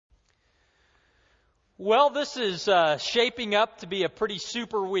Well, this is shaping up to be a pretty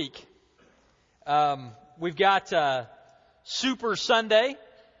super week. We've got Super Sunday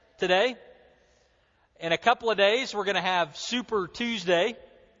today. In a couple of days, we're going to have Super Tuesday.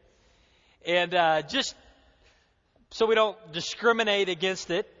 And just so we don't discriminate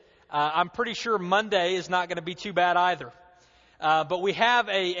against it, I'm pretty sure Monday is not going to be too bad either. But we have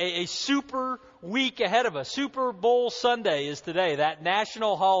a super week ahead of us. Super Bowl Sunday is today, that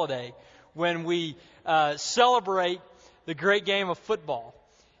national holiday when we celebrate the great game of football.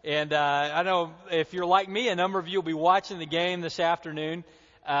 And I know if you're like me, a number of you will be watching the game this afternoon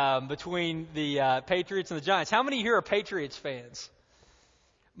between the Patriots and the Giants. How many here are Patriots fans?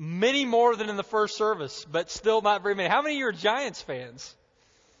 Many more than in the first service, but still not very many. How many of you are Giants fans?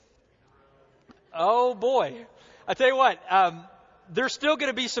 Oh, boy. I tell you what, there's still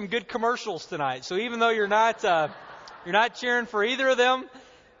going to be some good commercials tonight. So even though you're not cheering for either of them,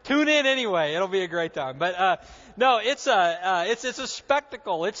 tune in anyway. It'll be a great time. But no, it's a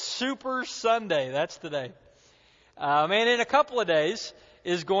spectacle. It's Super Sunday. That's today. And in a couple of days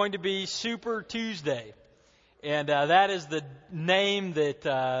is going to be Super Tuesday. And that is the name that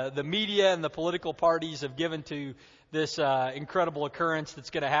the media and the political parties have given to this incredible occurrence that's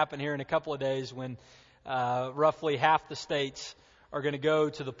going to happen here in a couple of days when roughly half the states are going to go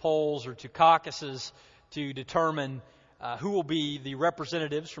to the polls or to caucuses to determine who will be the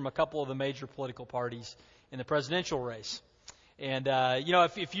representatives from a couple of the major political parties in the presidential race. And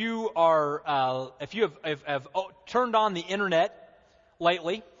if you have turned on the internet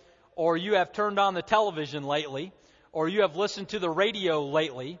lately, or you have turned on the television lately, or you have listened to the radio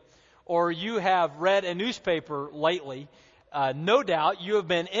lately, or you have read a newspaper lately, no doubt you have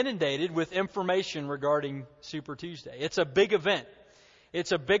been inundated with information regarding Super Tuesday. It's a big event.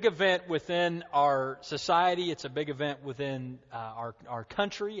 It's a big event within our society. It's a big event within our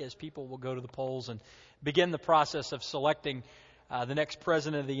country as people will go to the polls and begin the process of selecting the next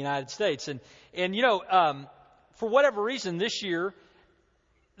president of the United States. And for whatever reason this year,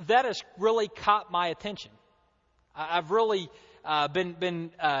 that has really caught my attention. I've really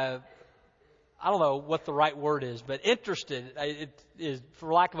been I don't know what the right word is, but interested, it is,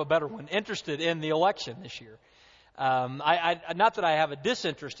 for lack of a better one, interested in the election this year. Not that I have a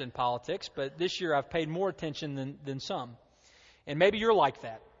disinterest in politics, but this year I've paid more attention than some. And maybe you're like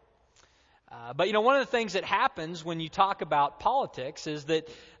that. But one of the things that happens when you talk about politics is that,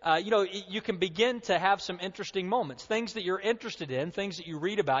 you can begin to have some interesting moments. Things that you're interested in, things that you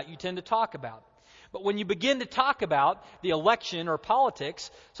read about, you tend to talk about. But when you begin to talk about the election or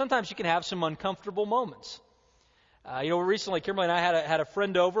politics, sometimes you can have some uncomfortable moments. Recently, Kimberly and I had a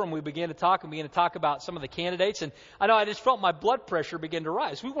friend over, and we began to talk about some of the candidates. And I know I just felt my blood pressure begin to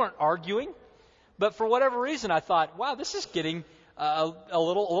rise. We weren't arguing, but for whatever reason, I thought, wow, this is getting a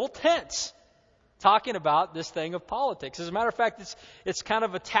little tense, talking about this thing of politics. As a matter of fact, it's kind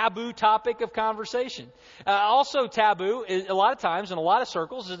of a taboo topic of conversation. Also taboo, a lot of times in a lot of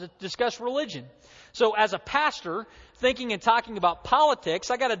circles, is to discuss religion. So as a pastor, thinking and talking about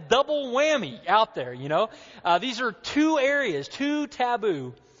politics, I got a double whammy out there, These are two areas, two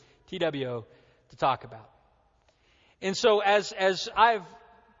taboo, TWO, to talk about. And so as I've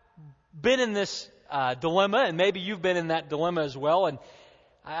been in this dilemma, and maybe you've been in that dilemma as well, and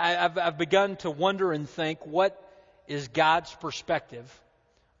I've begun to wonder and think, what is God's perspective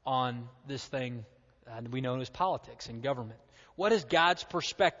on this thing we know as politics and government? What is God's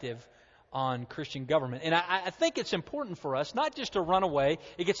perspective on Christian government? And I think it's important for us not just to run away.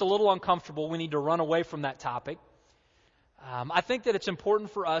 It gets a little uncomfortable. We need to run away from that topic. I think that it's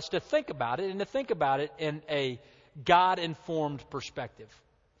important for us to think about it and to think about it in a God-informed perspective.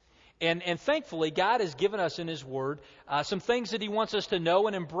 And thankfully, God has given us in His Word some things that He wants us to know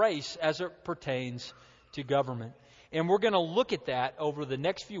and embrace as it pertains to government. And we're going to look at that over the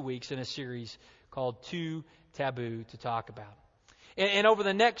next few weeks in a series called Too Taboo to Talk About. And over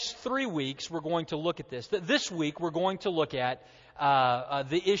the next 3 weeks, we're going to look at this. This week, we're going to look at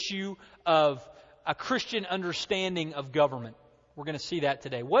the issue of a Christian understanding of government. We're going to see that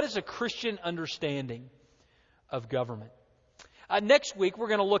today. What is a Christian understanding of government? Next week, we're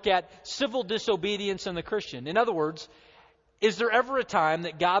going to look at civil disobedience in the Christian. In other words, is there ever a time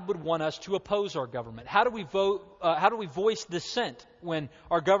that God would want us to oppose our government? How do we vote? How do we voice dissent when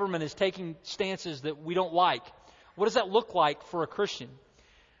our government is taking stances that we don't like? What does that look like for a Christian?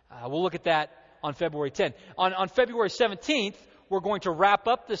 We'll look at that on February 10th. On February 17th, we're going to wrap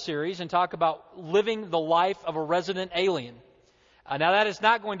up the series and talk about living the life of a resident alien. Now, that is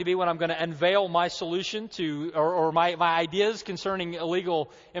not going to be when I'm going to unveil my solution to, or my ideas concerning illegal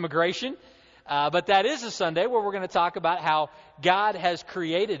immigration. But that is a Sunday where we're going to talk about how God has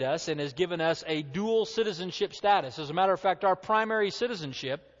created us and has given us a dual citizenship status. As a matter of fact, our primary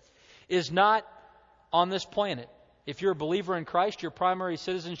citizenship is not on this planet. If you're a believer in Christ, your primary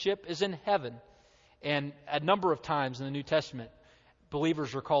citizenship is in heaven. And a number of times in the New Testament,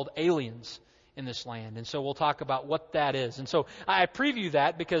 believers are called aliens in this land. And so we'll talk about what that is. And so I preview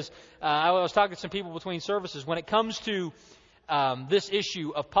that because I was talking to some people between services. When it comes to this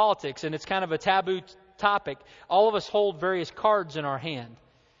issue of politics, and it's kind of a taboo topic, all of us hold various cards in our hand.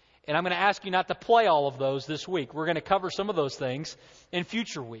 And I'm going to ask you not to play all of those this week. We're going to cover some of those things in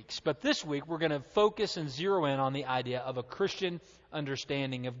future weeks. But this week, we're going to focus and zero in on the idea of a Christian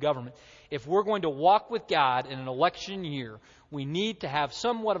understanding of government. If we're going to walk with God in an election year, we need to have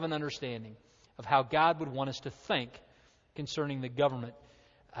somewhat of an understanding of how God would want us to think concerning the government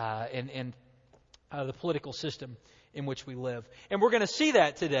and the political system in which we live. And we're going to see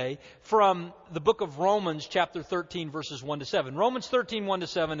that today from the book of Romans chapter 13 verses 1 to 7. Romans 13, 1 to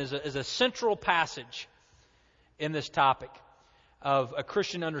 7 is a central passage in this topic of a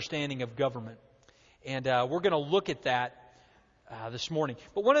Christian understanding of government. And we're going to look at that this morning.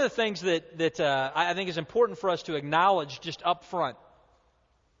 But one of the things that I think is important for us to acknowledge just up front,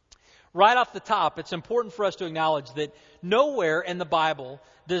 right off the top, it's important for us to acknowledge that nowhere in the Bible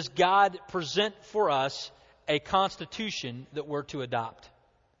does God present for us a constitution that we're to adopt.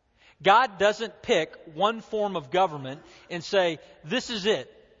 God doesn't pick one form of government and say, this is it.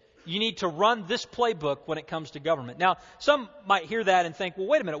 You need to run this playbook when it comes to government. Now, some might hear that and think, well,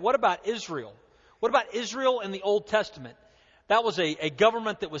 wait a minute, what about Israel? What about Israel in the Old Testament? That was a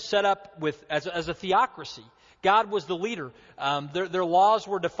government that was set up as a theocracy. God was the leader. Their laws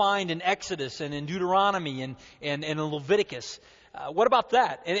were defined in Exodus and in Deuteronomy and in Leviticus. What about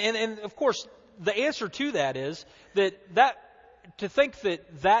that? And of course, the answer to that is that to think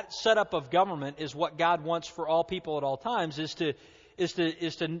that setup of government is what God wants for all people at all times is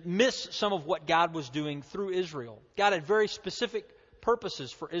to miss some of what God was doing through Israel. God had very specific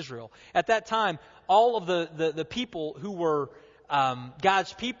purposes for Israel. At that time, all of the people who were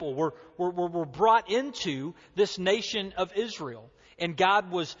God's people were brought into this nation of Israel. And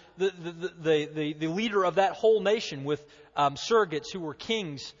God was the leader of that whole nation with surrogates who were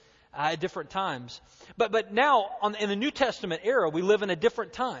kings at different times. But now, in the New Testament era, we live in a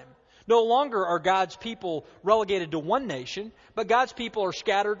different time. No longer are God's people relegated to one nation, but God's people are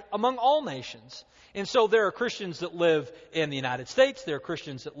scattered among all nations. And so there are Christians that live in the United States, there are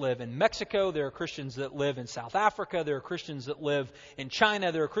Christians that live in Mexico, there are Christians that live in South Africa, there are Christians that live in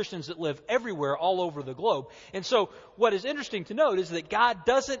China, there are Christians that live everywhere all over the globe. And so what is interesting to note is that God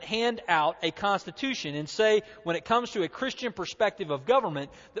doesn't hand out a constitution and say, when it comes to a Christian perspective of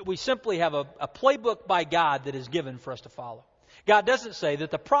government, that we simply have a playbook by God that is given for us to follow. God doesn't say that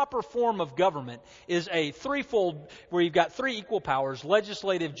the proper form of government is a threefold, where you've got three equal powers,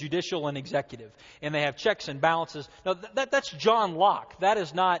 legislative, judicial, and executive. And they have checks and balances. No, that's John Locke. That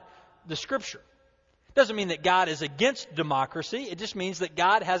is not the Scripture. It doesn't mean that God is against democracy. It just means that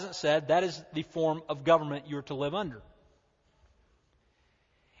God hasn't said that is the form of government you're to live under.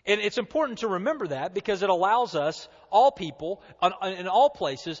 And it's important to remember that because it allows us, all people, in all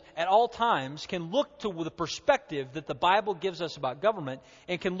places, at all times, can look to the perspective that the Bible gives us about government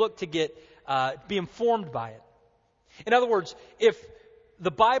and can look to be informed by it. In other words, if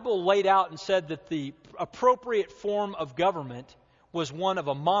the Bible laid out and said that the appropriate form of government was one of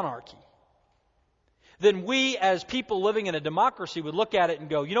a monarchy, then we as people living in a democracy would look at it and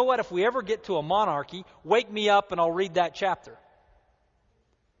go, you know what, if we ever get to a monarchy, wake me up and I'll read that chapter.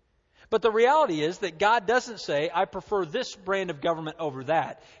 But the reality is that God doesn't say, I prefer this brand of government over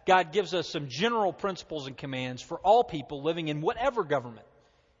that. God gives us some general principles and commands for all people living in whatever government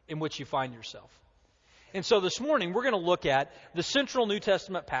in which you find yourself. And so this morning we're going to look at the central New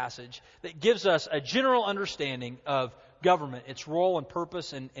Testament passage that gives us a general understanding of government, its role and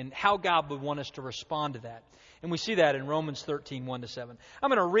purpose, and how God would want us to respond to that. And we see that in Romans 13, 1 to 7. I'm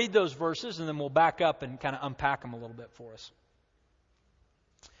going to read those verses and then we'll back up and kind of unpack them a little bit for us.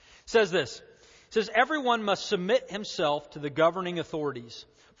 It says this. It says, everyone must submit himself to the governing authorities,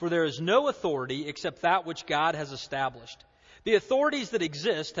 for there is no authority except that which God has established. The authorities that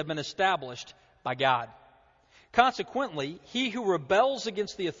exist have been established by God. Consequently, he who rebels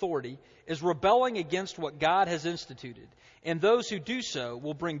against the authority is rebelling against what God has instituted, and those who do so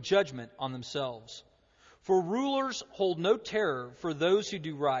will bring judgment on themselves. For rulers hold no terror for those who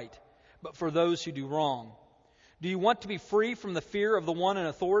do right, but for those who do wrong. Do you want to be free from the fear of the one in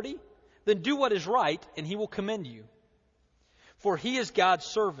authority? Then do what is right, and he will commend you. For he is God's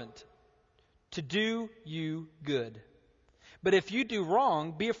servant, to do you good. But if you do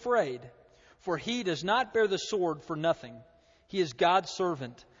wrong, be afraid. For he does not bear the sword for nothing. He is God's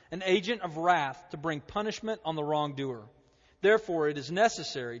servant, an agent of wrath to bring punishment on the wrongdoer. Therefore, it is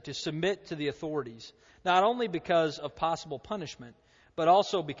necessary to submit to the authorities, not only because of possible punishment, but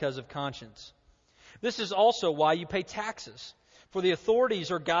also because of conscience. This is also why you pay taxes, for the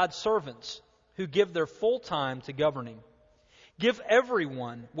authorities are God's servants who give their full time to governing. Give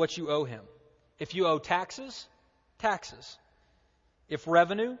everyone what you owe him. If you owe taxes, taxes. If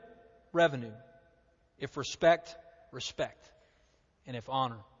revenue, revenue. If respect, respect. And if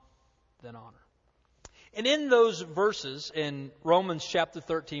honor, then honor. And in those verses, in Romans chapter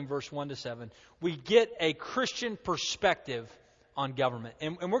 13, verse 1 to 7, we get a Christian perspective on government.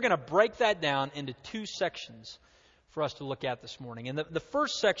 And we're going to break that down into two sections for us to look at this morning. And the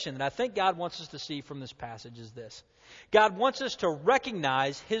first section that I think God wants us to see from this passage is this. God wants us to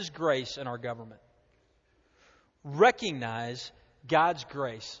recognize His grace in our government. Recognize God's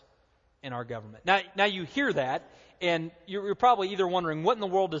grace in our government. Now you hear that, and you're probably either wondering, what in the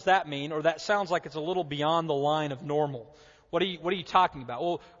world does that mean? Or that sounds like it's a little beyond the line of normal. What are you talking about?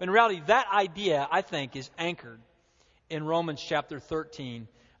 Well, in reality, that idea, I think, is anchored in Romans chapter 13,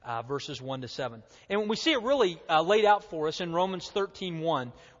 verses 1 to 7. And we see it really laid out for us in Romans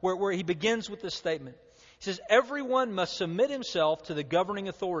 13:1, where he begins with this statement. He says, everyone must submit himself to the governing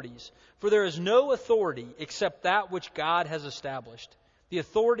authorities, for there is no authority except that which God has established. The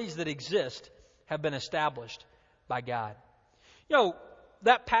authorities that exist have been established by God. You know,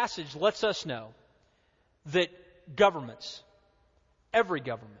 that passage lets us know that governments, every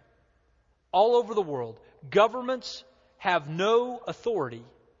government, all over the world, governments have no authority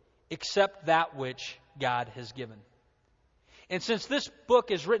except that which God has given. And since this book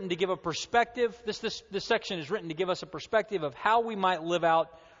is written to give a perspective, this section is written to give us a perspective of how we might live out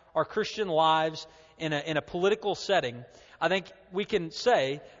our Christian lives in a political setting, I think we can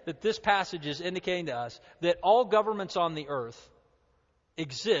say that this passage is indicating to us that all governments on the earth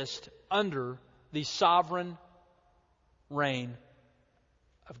exist under the sovereign reign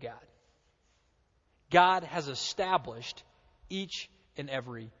of God. God has established each and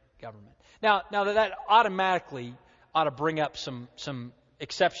every government. Now that automatically ought to bring up some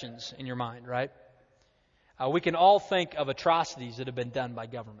exceptions in your mind, right? We can all think of atrocities that have been done by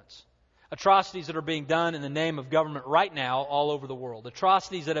governments. Atrocities that are being done in the name of government right now all over the world.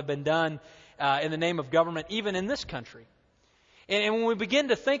 Atrocities that have been done in the name of government even in this country. And when we begin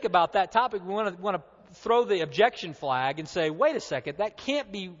to think about that topic, we want to throw the objection flag and say, wait a second, that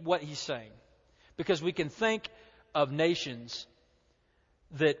can't be what he's saying. Because we can think of nations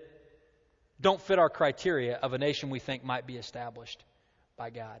that don't fit our criteria of a nation we think might be established by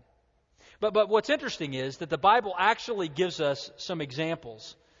God. But what's interesting is that the Bible actually gives us some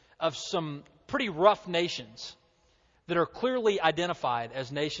examples of some pretty rough nations that are clearly identified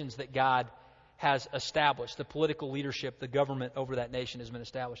as nations that God has established. The political leadership, the government over that nation has been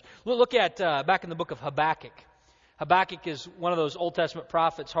established. Look at back in the book of Habakkuk. Habakkuk is one of those Old Testament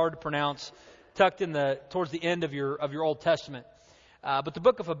prophets, hard to pronounce, tucked in towards the end of your Old Testament. But the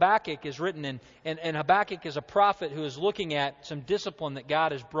book of Habakkuk is written, and Habakkuk is a prophet who is looking at some discipline that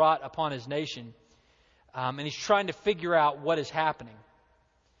God has brought upon his nation. And he's trying to figure out what is happening.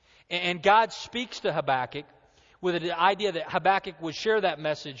 And God speaks to Habakkuk with the idea that Habakkuk would share that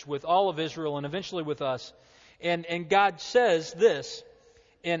message with all of Israel and eventually with us. And God says this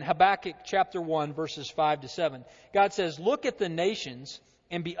in Habakkuk chapter 1, verses 5 to 7. God says, look at the nations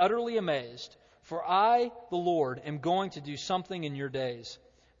and be utterly amazed. For I, the Lord, am going to do something in your days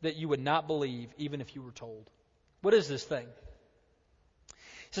that you would not believe, even if you were told. What is this thing?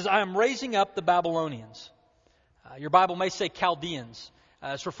 He says, I am raising up the Babylonians. Your Bible may say Chaldeans.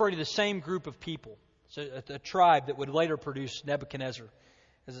 It's referring to the same group of people. It's a tribe that would later produce Nebuchadnezzar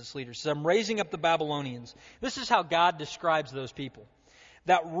as its leader. He says, I'm raising up the Babylonians. This is how God describes those people.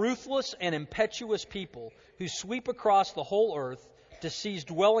 That ruthless and impetuous people who sweep across the whole earth to seize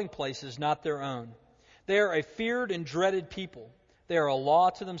dwelling places not their own. They are a feared and dreaded people. They are a law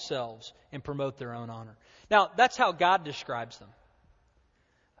to themselves and promote their own honor. Now, that's how God describes them.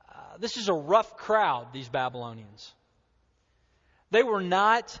 This is a rough crowd, these Babylonians. They were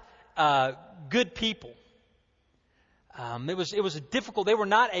not good people. It was a difficult. They were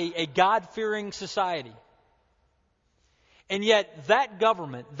not a God-fearing society. And yet, that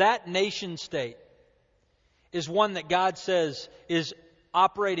government, that nation state, is one that God says is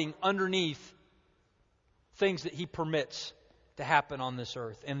operating underneath things that He permits to happen on this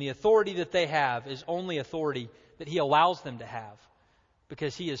earth. And the authority that they have is only authority that He allows them to have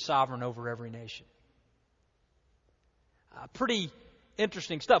because He is sovereign over every nation. Pretty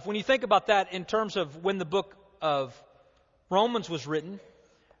interesting stuff. When you think about that in terms of when the book of Romans was written,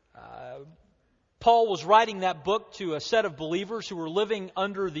 Paul was writing that book to a set of believers who were living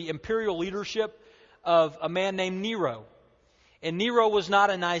under the imperial leadership of a man named Nero. And Nero was not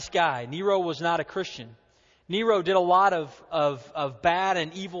a nice guy. Nero was not a Christian. Nero did a lot of bad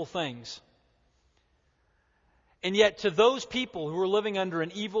and evil things. And yet to those people who were living under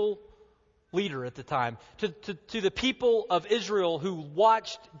an evil leader at the time, to the people of Israel who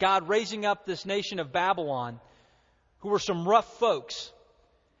watched God raising up this nation of Babylon, who were some rough folks,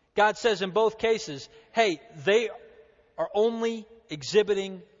 God says in both cases, hey, they are only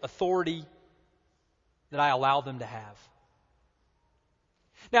exhibiting authority that I allow them to have.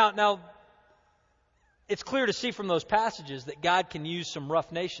 Now, it's clear to see from those passages that God can use some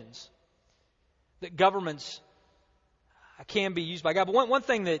rough nations, that governments can be used by God. But one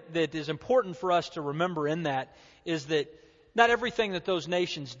thing that is important for us to remember in that is that not everything that those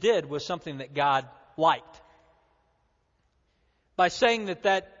nations did was something that God liked. By saying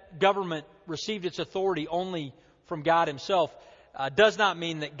that government received its authority only from God Himself does not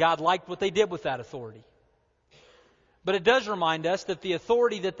mean that God liked what they did with that authority. But it does remind us that the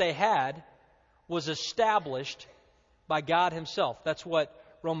authority that they had was established by God Himself. That's what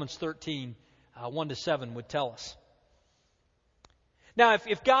Romans 13, 1-7 would tell us. Now,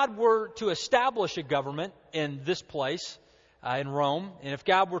 if God were to establish a government in this place, in Rome, and if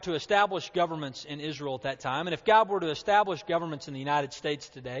God were to establish governments in Israel at that time, and if God were to establish governments in the United States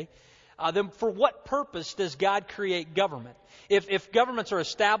today, then for what purpose does God create government? If governments are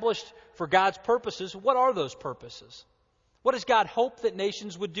established for God's purposes, what are those purposes? What does God hope that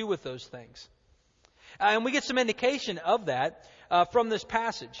nations would do with those things? And we get some indication of that from this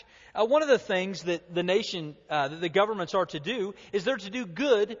passage. One of the things that the governments are to do is they're to do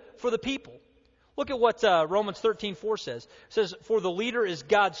good for the people. Look at what Romans 13:4 says. It says, "For the leader is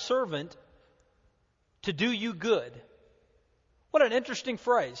God's servant to do you good." What an interesting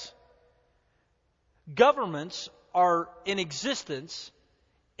phrase. Governments are in existence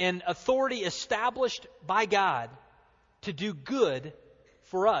in authority established by God to do good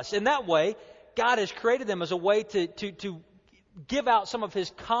for us. In that way, God has created them as a way to give out some of His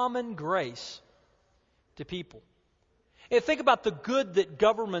common grace to people. And think about the good that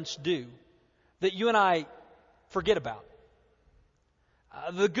governments do that you and I forget about.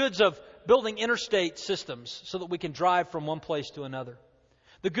 The goods of building interstate systems so that we can drive from one place to another.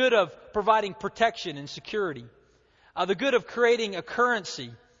 The good of providing protection and security. The good of creating a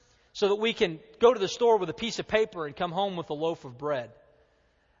currency so that we can go to the store with a piece of paper and come home with a loaf of bread.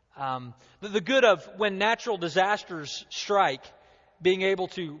 The good of when natural disasters strike, being able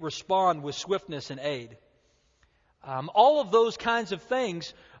to respond with swiftness and aid. All of those kinds of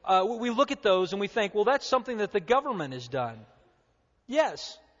things, we look at those and we think, well, that's something that the government has done.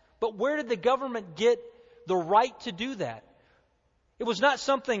 Yes, but where did the government get the right to do that? It was not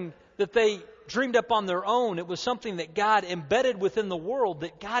something that they dreamed up on their own. It was something that God embedded within the world,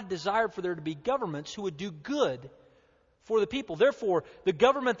 that God desired for there to be governments who would do good for the people. Therefore, the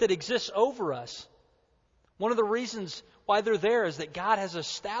government that exists over us, one of the reasons why they're there is that God has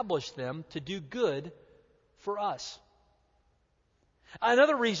established them to do good for us.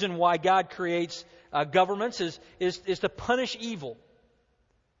 Another reason why God creates governments is to punish evil.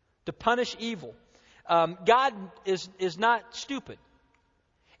 To punish evil. God is not stupid.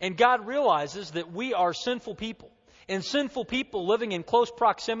 And God realizes that we are sinful people. And sinful people living in close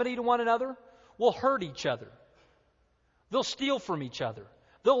proximity to one another will hurt each other. They'll steal from each other.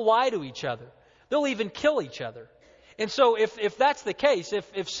 They'll lie to each other. They'll even kill each other. And so if that's the case,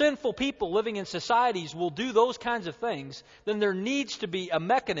 if sinful people living in societies will do those kinds of things, then there needs to be a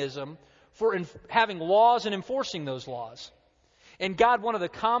mechanism for having laws and enforcing those laws. And God, one of the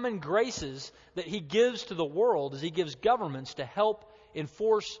common graces that He gives to the world is He gives governments to help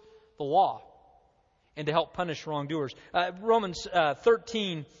enforce the law and to help punish wrongdoers. Romans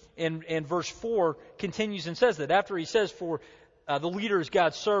 13 and verse 4 continues and says that. After he says, for the leader is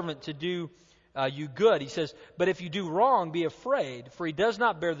God's servant to do you good, he says, but if you do wrong, be afraid, for he does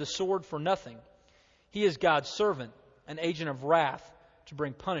not bear the sword for nothing. He is God's servant, an agent of wrath to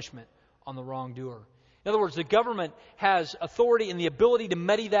bring punishment on the wrongdoer. In other words, the government has authority and the ability to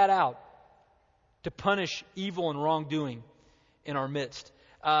mete that out, to punish evil and wrongdoing in our midst.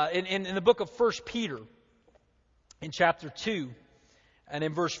 In the book of 1 Peter, in chapter 2, and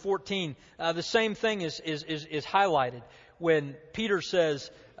in verse 14, the same thing is highlighted when Peter says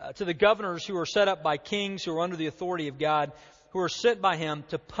to the governors who are set up by kings who are under the authority of God, who are sent by Him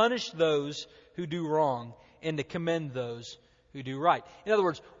to punish those who do wrong and to commend those who do right. In other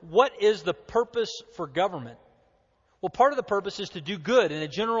words, what is the purpose for government? Well, part of the purpose is to do good in a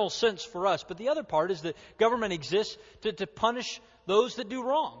general sense for us, but the other part is that government exists to punish those that do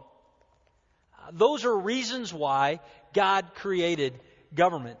wrong. Those are reasons why God created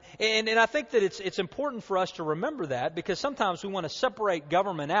government. And I think that it's important for us to remember that, because sometimes we want to separate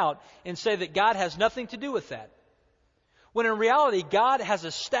government out and say that God has nothing to do with that. When in reality, God has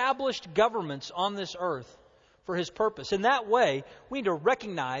established governments on this earth for His purpose. In that way, we need to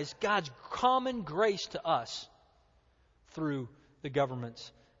recognize God's common grace to us through the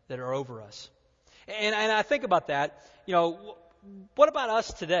governments that are over us. And I think about that, what about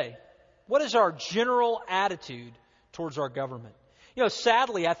us today? What is our general attitude towards our government?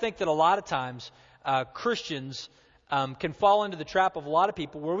 Sadly, I think that a lot of times Christians can fall into the trap of a lot of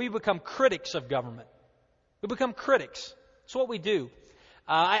people where we become critics of government. We become critics. It's what we do.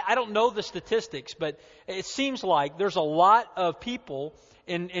 I don't know the statistics, but it seems like there's a lot of people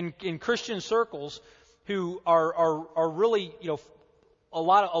in Christian circles who are really, a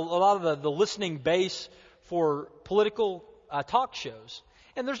lot of the listening base for political talk shows.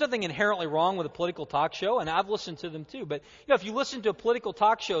 And there's nothing inherently wrong with a political talk show, and I've listened to them too. But if you listen to political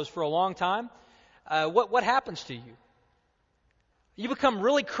talk shows for a long time, what happens to you? You become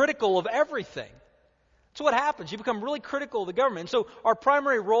really critical of everything. That's what happens. You become really critical of the government. And so our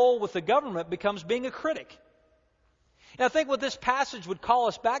primary role with the government becomes being a critic. And I think what this passage would call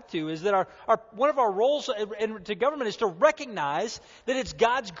us back to is that one of our roles to government is to recognize that it's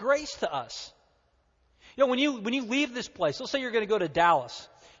God's grace to us. When you leave this place, let's say you're going to go to Dallas.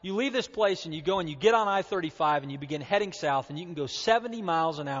 You leave this place and you go and you get on I-35 and you begin heading south, and you can go 70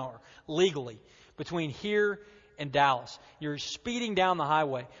 miles an hour legally between here and Dallas. You're speeding down the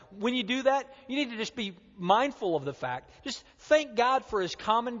highway. When you do that, you need to just be mindful of the fact. Just thank God for His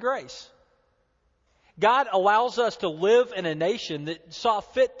common grace. God allows us to live in a nation that saw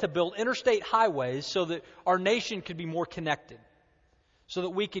fit to build interstate highways so that our nation could be more connected, so that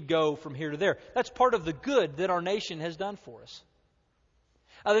we could go from here to there. That's part of the good that our nation has done for us.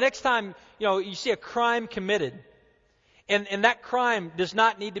 The next time you see a crime committed, and that crime does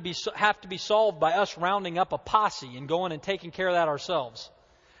not need to have to be solved by us rounding up a posse and going and taking care of that ourselves,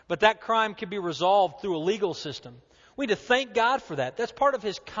 but that crime can be resolved through a legal system. We need to thank God for that. That's part of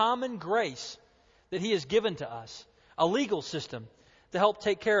His common grace that He has given to us, a legal system to help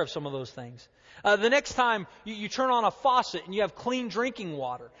take care of some of those things. The next time you turn on a faucet and you have clean drinking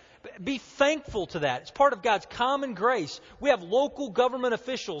water, be thankful to that. It's part of God's common grace. We have local government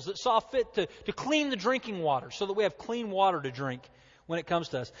officials that saw fit to clean the drinking water so that we have clean water to drink when it comes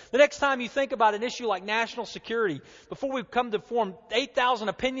to us. The next time you think about an issue like national security, before we come to form 8,000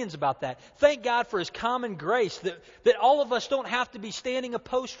 opinions about that, thank God for His common grace that all of us don't have to be standing a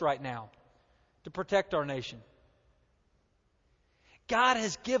post right now to protect our nation. God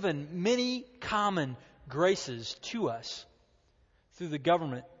has given many common graces to us through the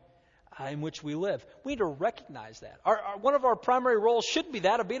government in which we live. We need to recognize that. One of our primary roles should be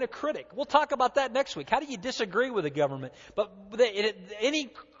that of being a critic. We'll talk about that next week. How do you disagree with the government? But any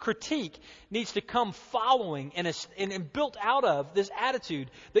critique needs to come following and built out of this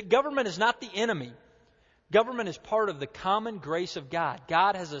attitude that government is not the enemy. Government is part of the common grace of God.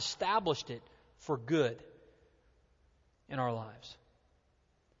 God has established it for good in our lives.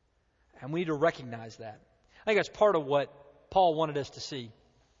 And we need to recognize that. I think that's part of what Paul wanted us to see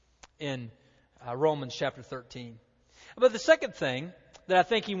in Romans chapter 13. But the second thing that I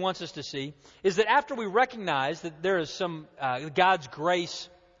think he wants us to see is that after we recognize that there is some God's grace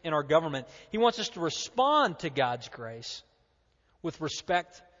in our government, he wants us to respond to God's grace with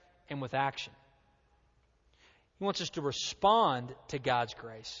respect and with action. He wants us to respond to God's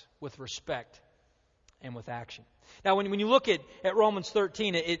grace with respect and with action. Now, when you look at Romans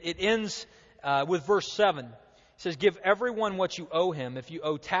 13, it ends with verse 7. It says, give everyone what you owe him. If you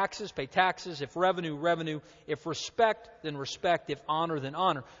owe taxes, pay taxes. If revenue, revenue. If respect, then respect. If honor, then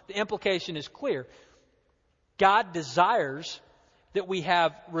honor. The implication is clear. God desires that we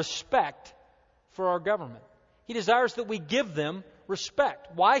have respect for our government. He desires that we give them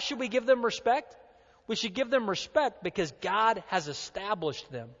respect. Why should we give them respect? We should give them respect because God has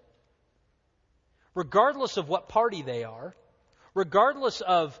established them. Regardless of what party they are, regardless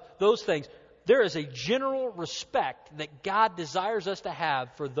of those things, there is a general respect that God desires us to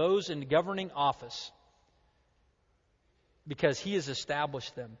have for those in governing office because He has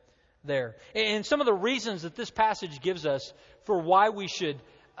established them there. And some of the reasons that this passage gives us for why we should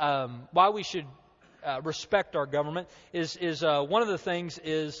respect our government is one of the things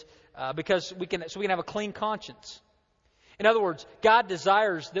is because we can have a clean conscience. In other words, God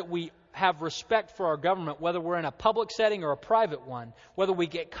desires that we have respect for our government, whether we're in a public setting or a private one, whether we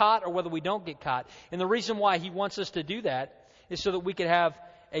get caught or whether we don't get caught. And the reason why He wants us to do that is so that we can have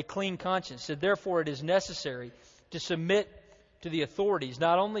a clean conscience. So therefore, it is necessary to submit to the authorities,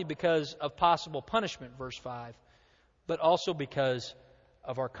 not only because of possible punishment, verse 5, but also because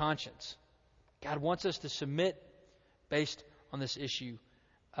of our conscience. God wants us to submit based on this issue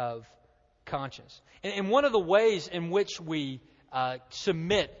of conscience. And one of the ways in which we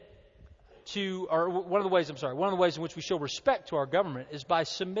submit to, or one of the ways in which we show respect to our government is by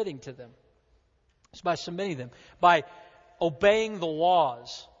submitting to them. It's by submitting them, by obeying the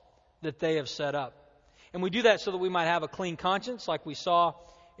laws that they have set up. And we do that so that we might have a clean conscience, like we saw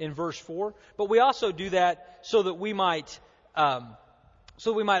in verse 4. But we also do that so that we might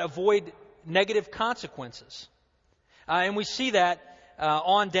avoid negative consequences. And we see that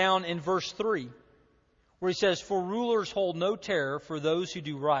on down in verse 3, where he says, "For rulers hold no terror for those who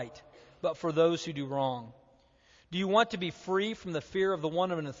do right, but for those who do wrong. Do you want to be free from the fear of the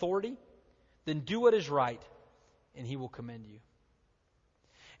one of an authority? Then do what is right, and he will commend you."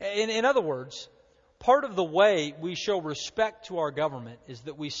 In other words, part of the way we show respect to our government is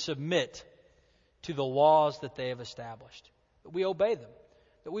that we submit to the laws that they have established, that we obey them,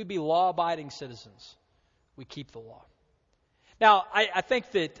 that we be law-abiding citizens. We keep the law. Now, I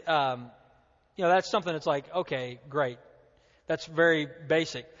think that that's something that's like, okay, great. That's very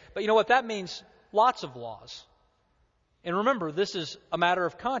basic. But you know what? That means lots of laws. And remember, this is a matter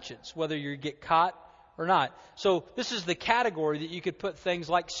of conscience, whether you get caught or not. So this is the category that you could put things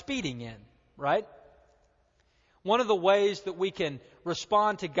like speeding in, right? One of the ways that we can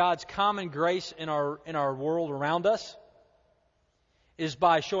respond to God's common grace in our world around us is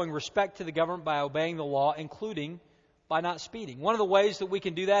by showing respect to the government, by obeying the law, including by not speeding. One of the ways that we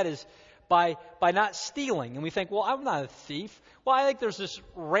can do that is by not stealing. And we think, well, I'm not a thief. Well, I think there's this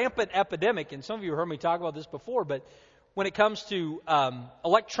rampant epidemic, and some of you have heard me talk about this before, but when it comes to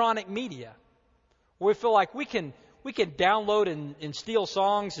electronic media, where we feel like we can download and steal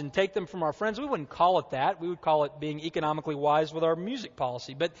songs and take them from our friends. We wouldn't call it that. We would call it being economically wise with our music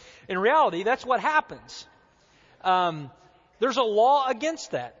policy. But in reality, that's what happens. There's a law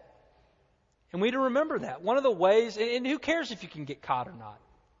against that. And we need to remember that. One of the ways, and who cares if you can get caught or not?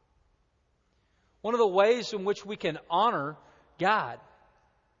 One of the ways in which we can honor God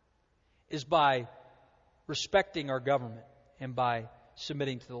is by respecting our government and by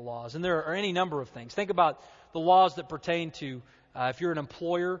submitting to the laws. And there are any number of things. Think about the laws that pertain to, if you're an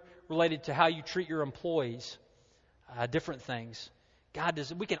employer, related to how you treat your employees, different things.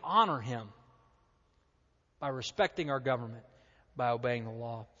 We can honor Him by respecting our government, by obeying the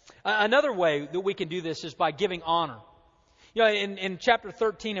law. Another way that we can do this is by giving honor. You know, in chapter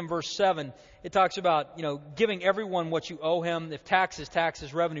 13 and verse 7, it talks about, giving everyone what you owe him. If taxes,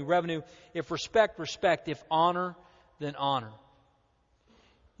 taxes, revenue, revenue. If respect, respect. If honor, then honor.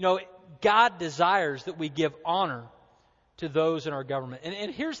 God desires that we give honor to those in our government.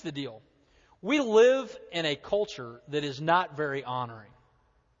 And here's the deal. We live in a culture that is not very honoring.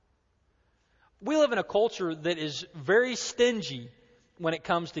 We live in a culture that is very stingy when it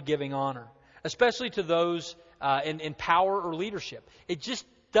comes to giving honor, especially to those in power or leadership. It just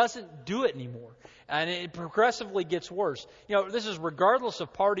doesn't do it anymore. And it progressively gets worse. This is regardless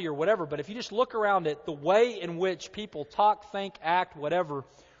of party or whatever, but if you just look around at the way in which people talk, think, act, whatever,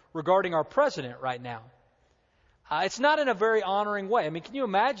 regarding our president right now, it's not in a very honoring way. I mean, can you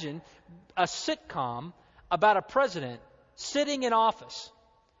imagine a sitcom about a president sitting in office,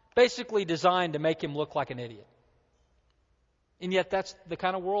 basically designed to make him look like an idiot? And yet that's the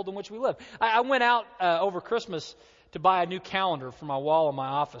kind of world in which we live. I went out over Christmas to buy a new calendar for my wall in my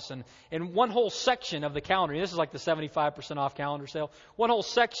office. And one whole section of the calendar, this is like the 75% off calendar sale, one whole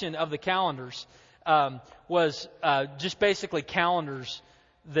section of the calendars was just basically calendars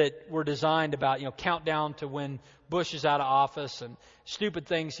that were designed about, countdown to when Bush is out of office and stupid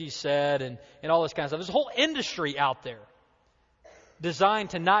things he said and all this kind of stuff. There's a whole industry out there designed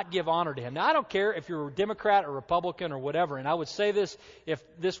to not give honor to him. Now, I don't care if you're a Democrat or Republican or whatever, and I would say this if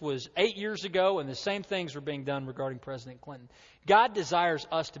this was 8 years ago and the same things were being done regarding President Clinton. God desires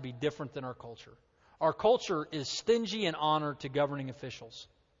us to be different than our culture. Our culture is stingy in honor to governing officials.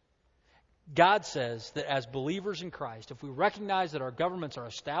 God says that as believers in Christ, if we recognize that our governments are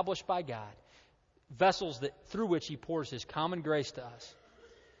established by God, vessels through which He pours His common grace to us,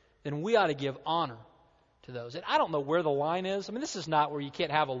 then we ought to give honor to those. And I don't know where the line is. I mean, this is not where you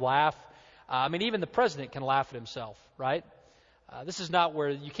can't have a laugh. Even the president can laugh at himself, right? This is not where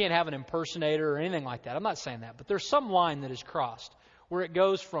you can't have an impersonator or anything like that. I'm not saying that. But there's some line that is crossed where it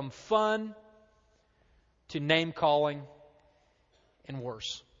goes from fun to name-calling and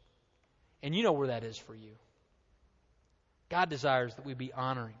worse. And you know where that is for you. God desires that we be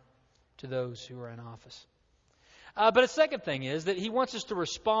honoring to those who are in office. But a second thing is that He wants us to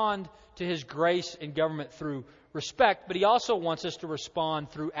respond to His grace in government through respect, but He also wants us to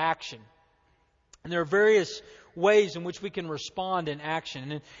respond through action. And there are various ways in which we can respond in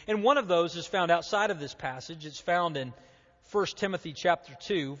action. And one of those is found outside of this passage. It's found in 1 Timothy chapter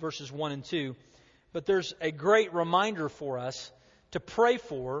 2, verses 1 and 2. But there's a great reminder for us to pray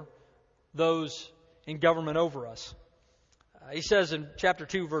for those in government over us. He says in chapter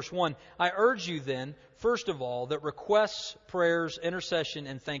 2, verse 1, I urge you then, first of all, that requests, prayers, intercession,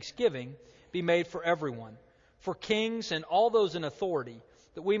 and thanksgiving be made for everyone, for kings and all those in authority,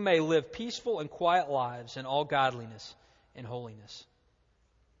 that we may live peaceful and quiet lives in all godliness and holiness.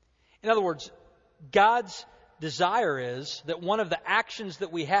 In other words, God's desire is that one of the actions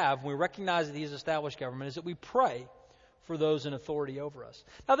that we have when we recognize that He has established government is that we pray for those in authority over us.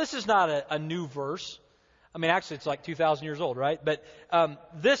 Now, this is not a new verse. I mean, actually, it's like 2,000 years old, right? But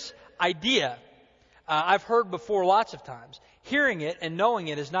this idea I've heard before lots of times. Hearing it and knowing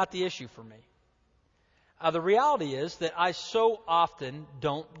it is not the issue for me. The reality is that I so often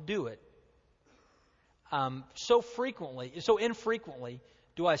don't do it. So infrequently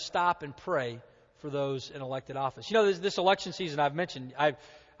do I stop and pray for those in elected office. You know, this election season I've mentioned,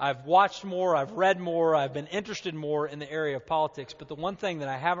 I've watched more, I've read more, I've been interested more in the area of politics, but the one thing that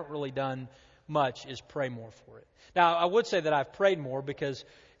I haven't really done much is pray more for it. Now, I would say that I've prayed more because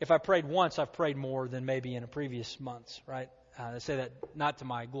if I prayed once, I've prayed more than maybe in a previous months, right? I say that not to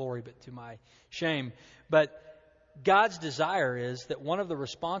my glory, but to my shame. But God's desire is that one of the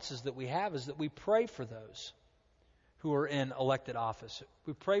responses that we have is that we pray for those who are in elected office.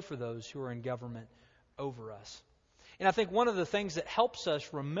 We pray for those who are in government over us. And I think one of the things that helps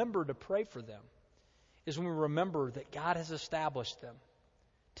us remember to pray for them is when we remember that God has established them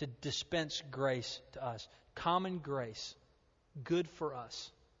to dispense grace to us. Common grace, good for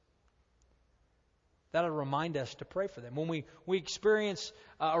us. That'll remind us to pray for them. When we experience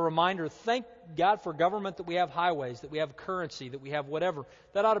a reminder, thank God for government, that we have highways, that we have currency, that we have whatever.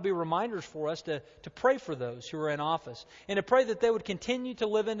 That ought to be reminders for us to pray for those who are in office. And to pray that they would continue to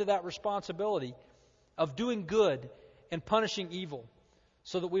live into that responsibility of doing good and punishing evil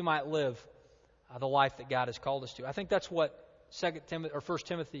so that we might live the life that God has called us to. I think that's what 1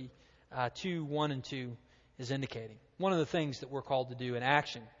 Timothy 2, 1 and 2 is indicating. One of the things that we're called to do in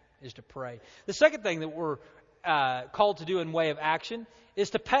action is to pray. The second thing that we're called to do in way of action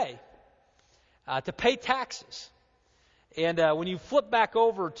is to pay taxes. And when you flip back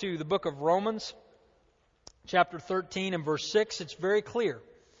over to the book of Romans, chapter 13 and verse 6, it's very clear.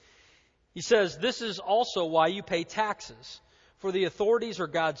 He says, this is also why you pay taxes, for the authorities are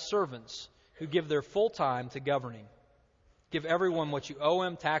God's servants who give their full time to governing. Give everyone what you owe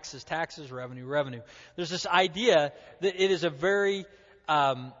him, taxes, revenue. There's this idea that it is a very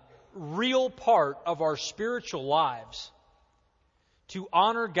real part of our spiritual lives to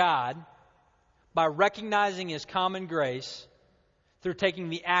honor God by recognizing His common grace through taking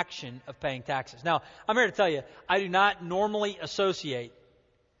the action of paying taxes. Now, I'm here to tell you, I do not normally associate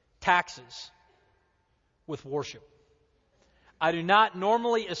taxes with worship. I do not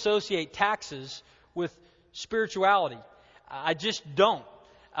normally associate taxes with spirituality. I just don't.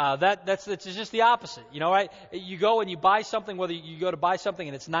 That's just the opposite. You know, right? You go and you buy something, whether you go to buy something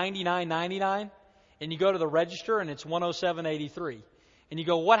and it's $99.99, and you go to the register and it's $107.83, and you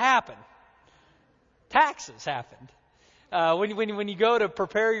go, what happened? Taxes happened. When you go to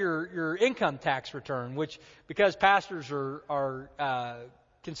prepare your income tax return, which because pastors are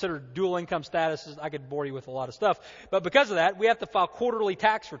considered dual income statuses, I could bore you with a lot of stuff, but because of that, we have to file quarterly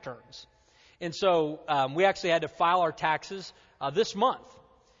tax returns, and so we actually had to file our taxes this month.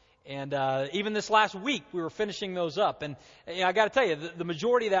 And even this last week, we were finishing those up. And I got to tell you, the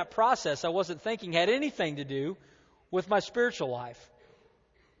majority of that process, I wasn't thinking had anything to do with my spiritual life.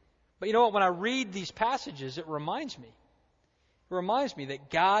 But you know what? When I read these passages, it reminds me that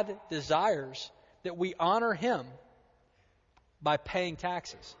God desires that we honor Him by paying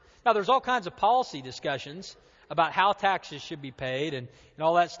taxes. Now, there's all kinds of policy discussions about how taxes should be paid and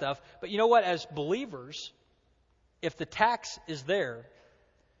all that stuff. But you know what? As believers, if the tax is there,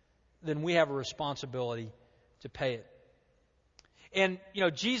 then we have a responsibility to pay it. And, you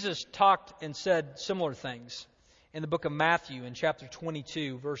know, Jesus talked and said similar things in the book of Matthew in chapter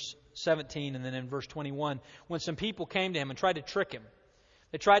 22, verse 17, and then in verse 21, when some people came to Him and tried to trick Him.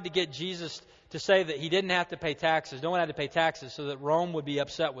 They tried to get Jesus to say that He didn't have to pay taxes, no one had to pay taxes, so that Rome would be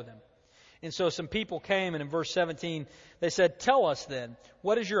upset with Him. And so some people came, and in verse 17, they said, tell us then,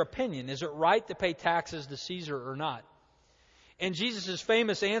 what is your opinion? Is it right to pay taxes to Caesar or not? And Jesus'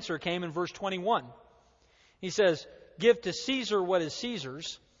 famous answer came in verse 21. He says, give to Caesar what is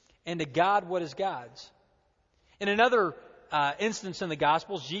Caesar's, and to God what is God's. In another instance in the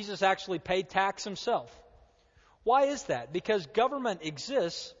Gospels, Jesus actually paid tax Himself. Why is that? Because government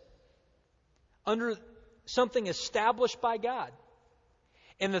exists under something established by God.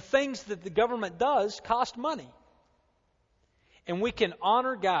 And the things that the government does cost money. And we can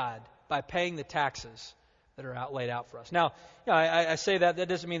honor God by paying the taxes that are laid out for us. Now, I say that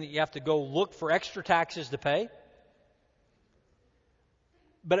doesn't mean that you have to go look for extra taxes to pay.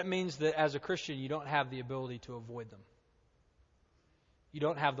 But it means that as a Christian, you don't have the ability to avoid them. You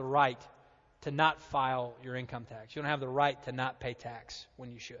don't have the right to not file your income tax. You don't have the right to not pay tax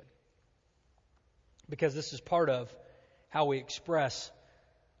when you should. Because this is part of how we express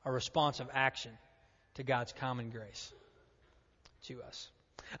a responsive action to God's common grace to us.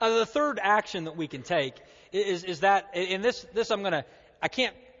 The third action that we can take is that, and this I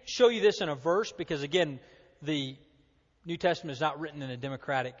can't show you this in a verse because, again, the New Testament is not written in a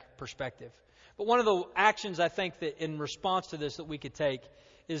democratic perspective. But one of the actions I think that in response to this that we could take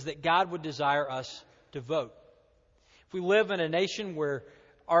is that God would desire us to vote. If we live in a nation where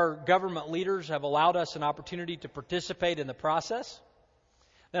our government leaders have allowed us an opportunity to participate in the process,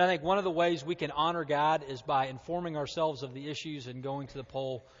 then I think one of the ways we can honor God is by informing ourselves of the issues and going to the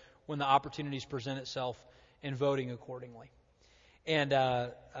poll when the opportunities present itself and voting accordingly. And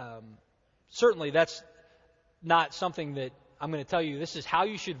certainly that's not something that I'm going to tell you this is how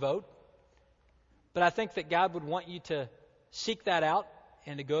you should vote. But I think that God would want you to seek that out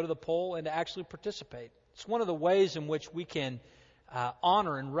and to go to the poll and to actually participate. It's one of the ways in which we can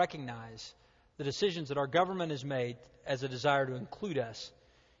honor and recognize the decisions that our government has made as a desire to include us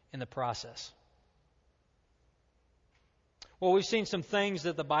in the process. Well, we've seen some things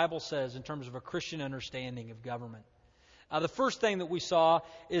that the Bible says in terms of a Christian understanding of government. The first thing that we saw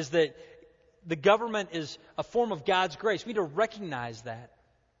is that the government is a form of God's grace. We need to recognize that.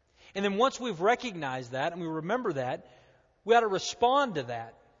 And then once we've recognized that and we remember that, we ought to respond to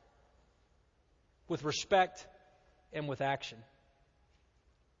that with respect and with action.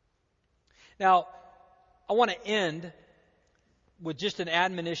 Now, I want to end with just an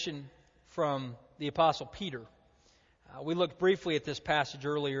admonition from the Apostle Peter. We looked briefly at this passage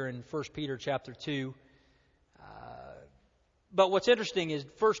earlier in 1 Peter chapter 2. But what's interesting is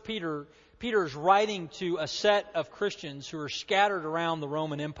Peter is writing to a set of Christians who are scattered around the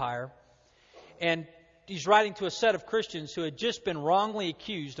Roman Empire. And he's writing to a set of Christians who had just been wrongly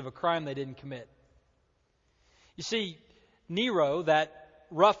accused of a crime they didn't commit. You see, Nero, that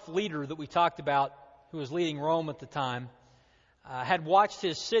rough leader that we talked about who was leading Rome at the time, had watched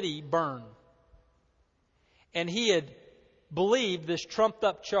his city burn. And he had believed this trumped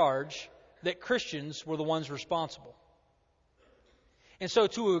up charge that Christians were the ones responsible. And so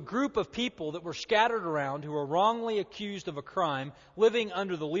to a group of people that were scattered around who were wrongly accused of a crime, living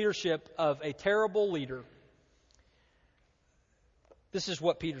under the leadership of a terrible leader, this is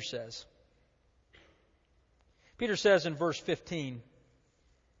what Peter says. Peter says in verse 15,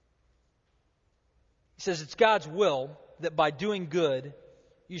 he says, "It's God's will that by doing good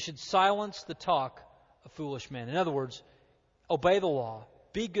you should silence the talk of foolish men." In other words, obey the law,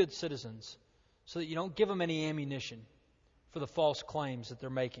 be good citizens, so that you don't give them any ammunition for the false claims that they're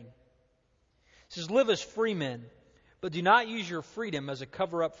making. It says, "Live as free men, but do not use your freedom as a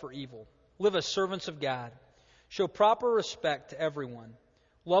cover-up for evil. Live as servants of God. Show proper respect to everyone.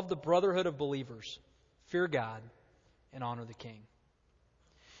 Love the brotherhood of believers. Fear God and honor the king."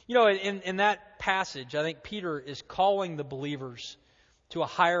 You know, in that passage, I think Peter is calling the believers to a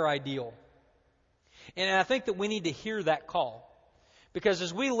higher ideal. And I think that we need to hear that call. Because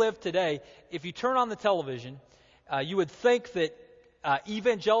as we live today, if you turn on the television, you would think that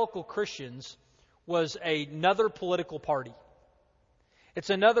evangelical Christians was another political party. It's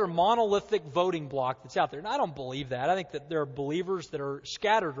another monolithic voting bloc that's out there. And I don't believe that. I think that there are believers that are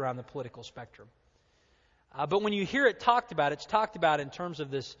scattered around the political spectrum. But when you hear it talked about, it's talked about in terms of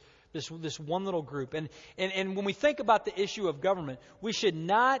this one little group. And when we think about the issue of government, we should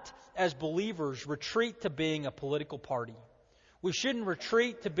not, as believers, retreat to being a political party. We shouldn't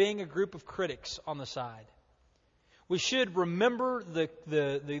retreat to being a group of critics on the side. We should remember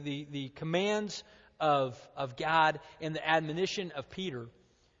the commands of God and the admonition of Peter,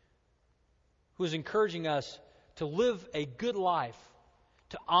 who is encouraging us to live a good life,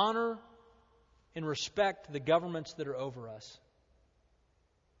 to honor and respect the governments that are over us.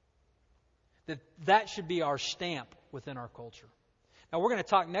 That should be our stamp within our culture. Now we're going to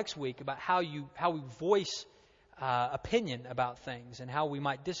talk next week about how we voice opinion about things and how we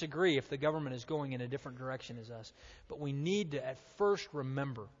might disagree if the government is going in a different direction as us. But we need to at first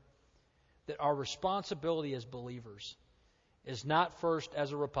remember that our responsibility as believers is not first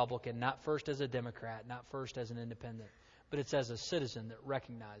as a Republican, not first as a Democrat, not first as an independent, but it's as a citizen that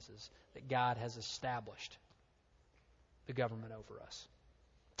recognizes that God has established the government over us.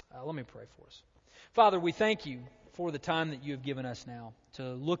 Let me pray for us. Father, we thank you for the time that you have given us now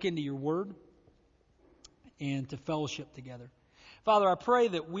to look into your word and to fellowship together. Father, I pray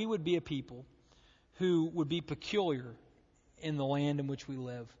that we would be a people who would be peculiar in the land in which we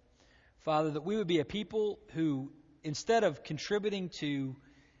live. Father, that we would be a people who, instead of contributing to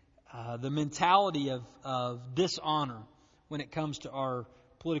the mentality of dishonor when it comes to our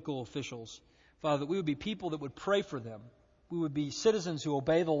political officials, Father, that we would be people that would pray for them. We would be citizens who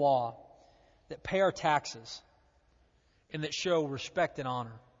obey the law, that pay our taxes, and that show respect and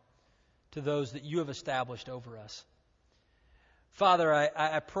honor to those that you have established over us. Father,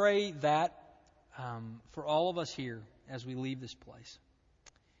 I pray that for all of us here as we leave this place.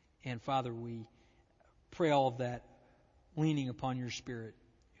 And Father, we pray all of that leaning upon your Spirit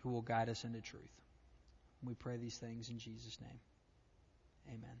who will guide us into truth. We pray these things in Jesus' name.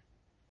 Amen.